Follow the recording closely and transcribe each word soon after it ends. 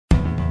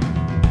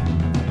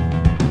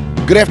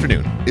Good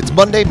afternoon. It's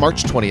Monday,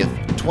 March 20th,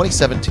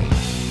 2017.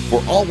 For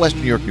All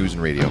Western New York News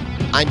and Radio,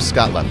 I'm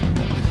Scott Levin.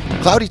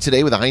 Cloudy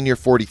today with a high near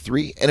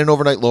 43 and an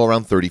overnight low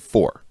around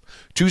 34.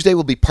 Tuesday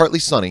will be partly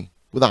sunny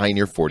with a high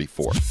near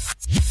 44.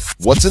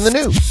 What's in the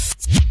news?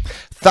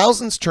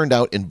 Thousands turned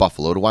out in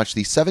Buffalo to watch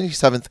the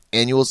 77th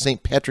annual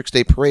St. Patrick's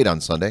Day Parade on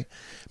Sunday,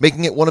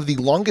 making it one of the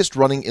longest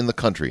running in the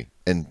country,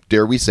 and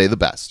dare we say the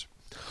best.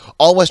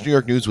 All Western New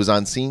York News was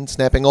on scene,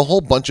 snapping a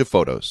whole bunch of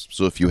photos,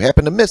 so if you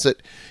happen to miss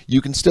it, you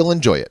can still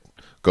enjoy it.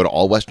 Go to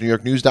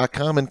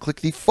allwesternnewyorknews.com and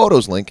click the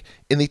photos link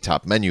in the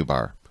top menu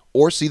bar,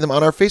 or see them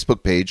on our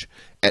Facebook page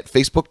at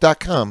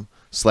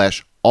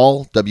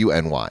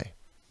facebook.com/allwny.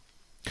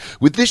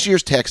 With this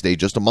year's tax day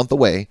just a month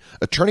away,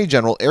 Attorney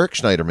General Eric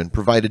Schneiderman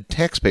provided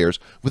taxpayers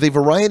with a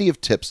variety of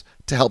tips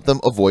to help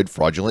them avoid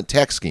fraudulent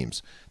tax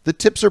schemes. The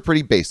tips are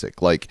pretty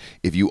basic, like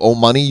if you owe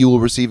money, you will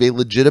receive a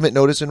legitimate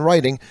notice in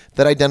writing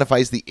that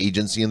identifies the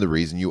agency and the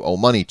reason you owe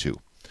money to.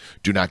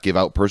 Do not give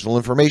out personal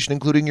information,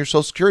 including your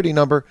social security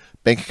number,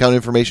 bank account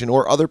information,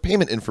 or other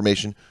payment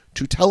information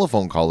to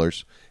telephone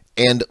callers.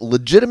 And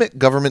legitimate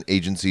government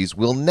agencies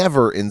will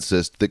never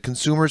insist that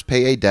consumers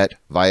pay a debt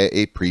via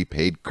a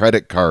prepaid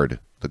credit card.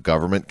 The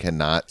government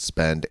cannot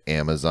spend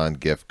Amazon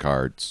gift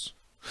cards.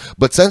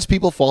 But since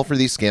people fall for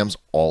these scams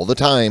all the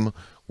time,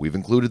 we've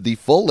included the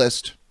full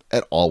list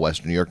at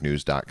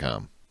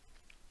allwesternnewyorknews.com.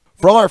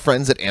 From our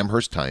friends at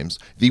Amherst Times,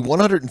 the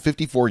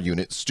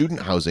 154-unit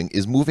student housing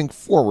is moving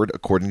forward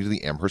according to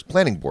the Amherst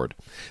Planning Board.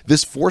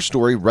 This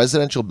 4-story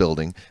residential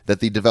building that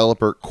the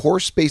developer Core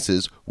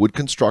Spaces would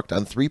construct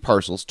on 3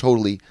 parcels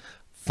totaling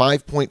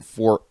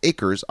 5.4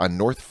 acres on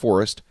North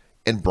Forest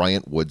and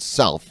Bryant Woods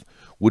South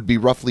would be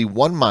roughly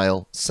 1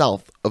 mile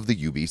south of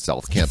the UB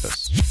South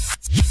campus.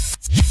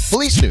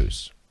 Police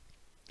news.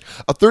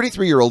 A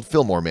 33-year-old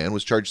Fillmore man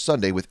was charged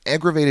Sunday with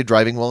aggravated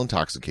driving while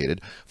intoxicated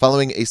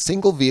following a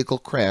single-vehicle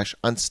crash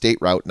on State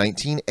Route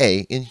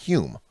 19A in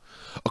Hume.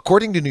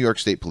 According to New York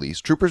State Police,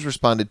 troopers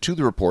responded to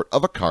the report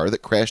of a car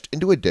that crashed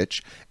into a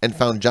ditch and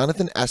found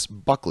Jonathan S.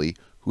 Buckley,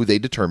 who they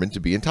determined to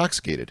be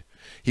intoxicated.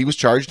 He was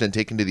charged and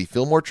taken to the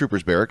Fillmore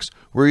Troopers Barracks,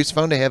 where he was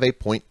found to have a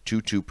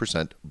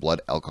 0.22% blood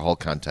alcohol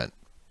content.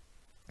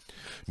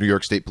 New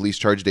York State Police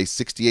charged a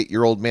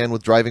 68-year-old man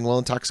with driving while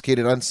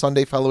intoxicated on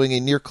Sunday following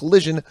a near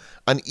collision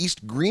on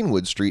East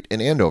Greenwood Street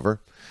in Andover.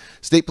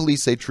 State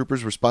Police say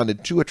troopers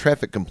responded to a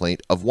traffic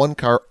complaint of one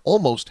car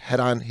almost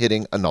head-on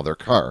hitting another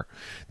car.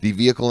 The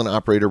vehicle and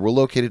operator were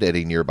located at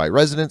a nearby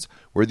residence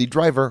where the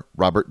driver,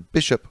 Robert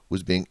Bishop,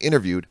 was being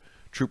interviewed.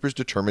 Troopers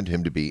determined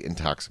him to be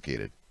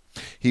intoxicated.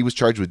 He was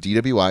charged with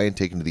DWI and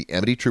taken to the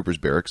Amity Troopers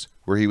Barracks,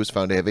 where he was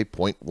found to have a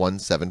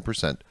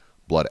 0.17%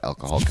 blood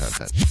alcohol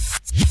content.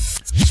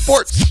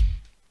 Sports.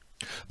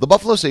 The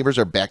Buffalo Sabres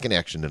are back in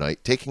action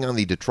tonight, taking on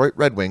the Detroit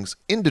Red Wings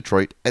in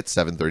Detroit at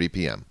 7:30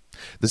 p.m.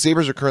 The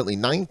Sabres are currently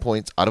 9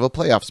 points out of a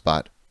playoff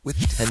spot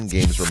with 10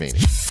 games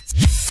remaining.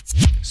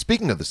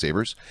 Speaking of the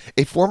Sabres,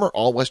 a former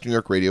All Western New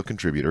York Radio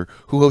contributor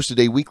who hosted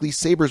a weekly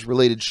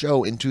Sabres-related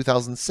show in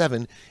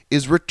 2007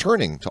 is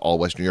returning to All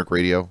Western New York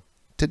Radio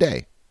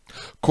today.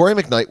 Corey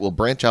McKnight will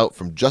branch out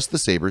from just the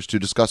Sabres to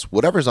discuss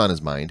whatever's on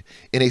his mind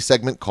in a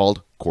segment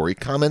called Corey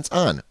Comments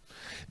On.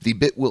 The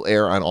bit will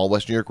air on All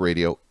Western New York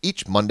Radio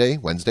each Monday,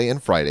 Wednesday,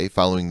 and Friday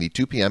following the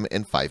 2 p.m.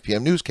 and 5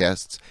 p.m.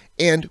 newscasts,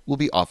 and will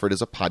be offered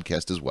as a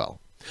podcast as well.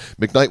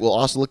 McKnight will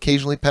also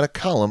occasionally pen a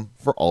column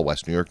for All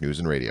Western New York News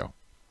and Radio.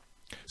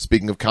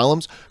 Speaking of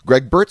columns,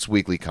 Greg Burt's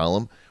weekly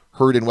column,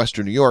 Heard in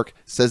Western New York,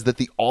 says that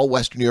the All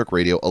Western New York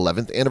Radio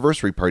 11th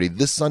anniversary party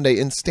this Sunday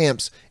in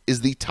Stamps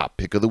is the top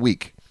pick of the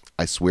week.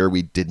 I swear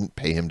we didn't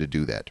pay him to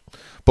do that.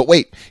 But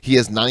wait, he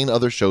has 9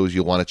 other shows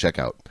you'll want to check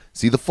out.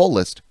 See the full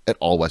list at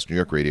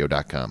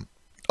allwesternnewyorkradio.com.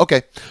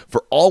 Okay,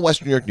 for All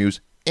Western New York News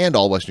and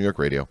All Western New York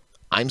Radio,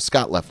 I'm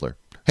Scott Leffler.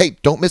 Hey,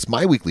 don't miss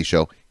my weekly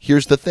show,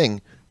 Here's the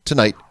Thing,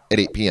 tonight at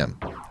 8 p.m.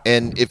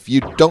 And if you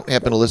don't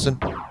happen to listen,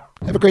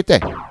 have a great day.